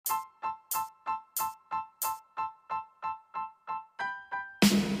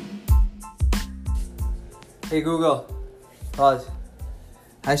Hey Google, pause.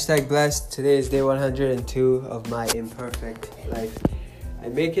 Hashtag blessed. Today is day 102 of my imperfect life.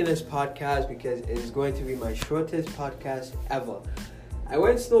 I'm making this podcast because it is going to be my shortest podcast ever. I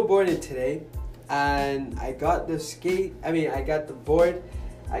went snowboarding today and I got the board.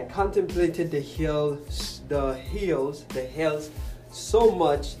 I contemplated the hills so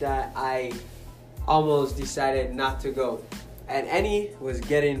much that I almost decided not to go. And Annie was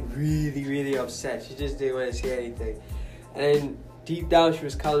getting really, really upset. She just didn't want to say anything. And then deep down, she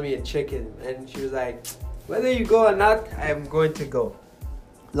was calling me a chicken. And she was like, whether you go or not, I am going to go.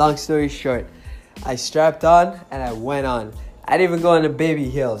 Long story short, I strapped on and I went on. I didn't even go on the baby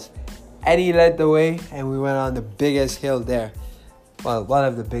hills. Annie led the way and we went on the biggest hill there. Well, one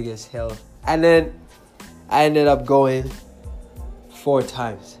of the biggest hills. And then I ended up going 4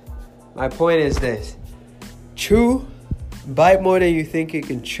 times. My point is this. Bite more than you think you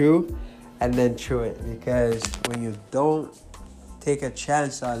can chew, and then chew it. Because when you don't take a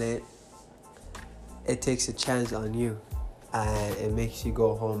chance on it, it takes a chance on you. And it makes you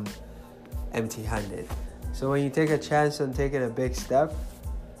go home empty-handed. So when you take a chance on taking a big step,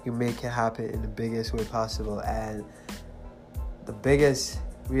 you make it happen in the biggest way possible. And the biggest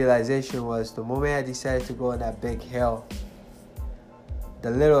realization was the moment I decided to go on that big hill, the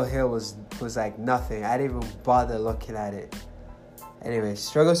little hill was like nothing. I didn't even bother looking at it. Anyway,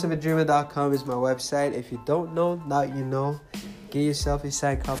 strugglesofadreamer.com is my website. If you don't know, now you know. Get yourself a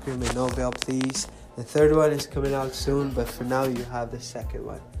signed copy of my novel, please. The third one is coming out soon, but for now you have the second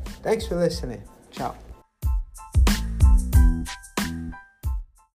one. Thanks for listening. Ciao.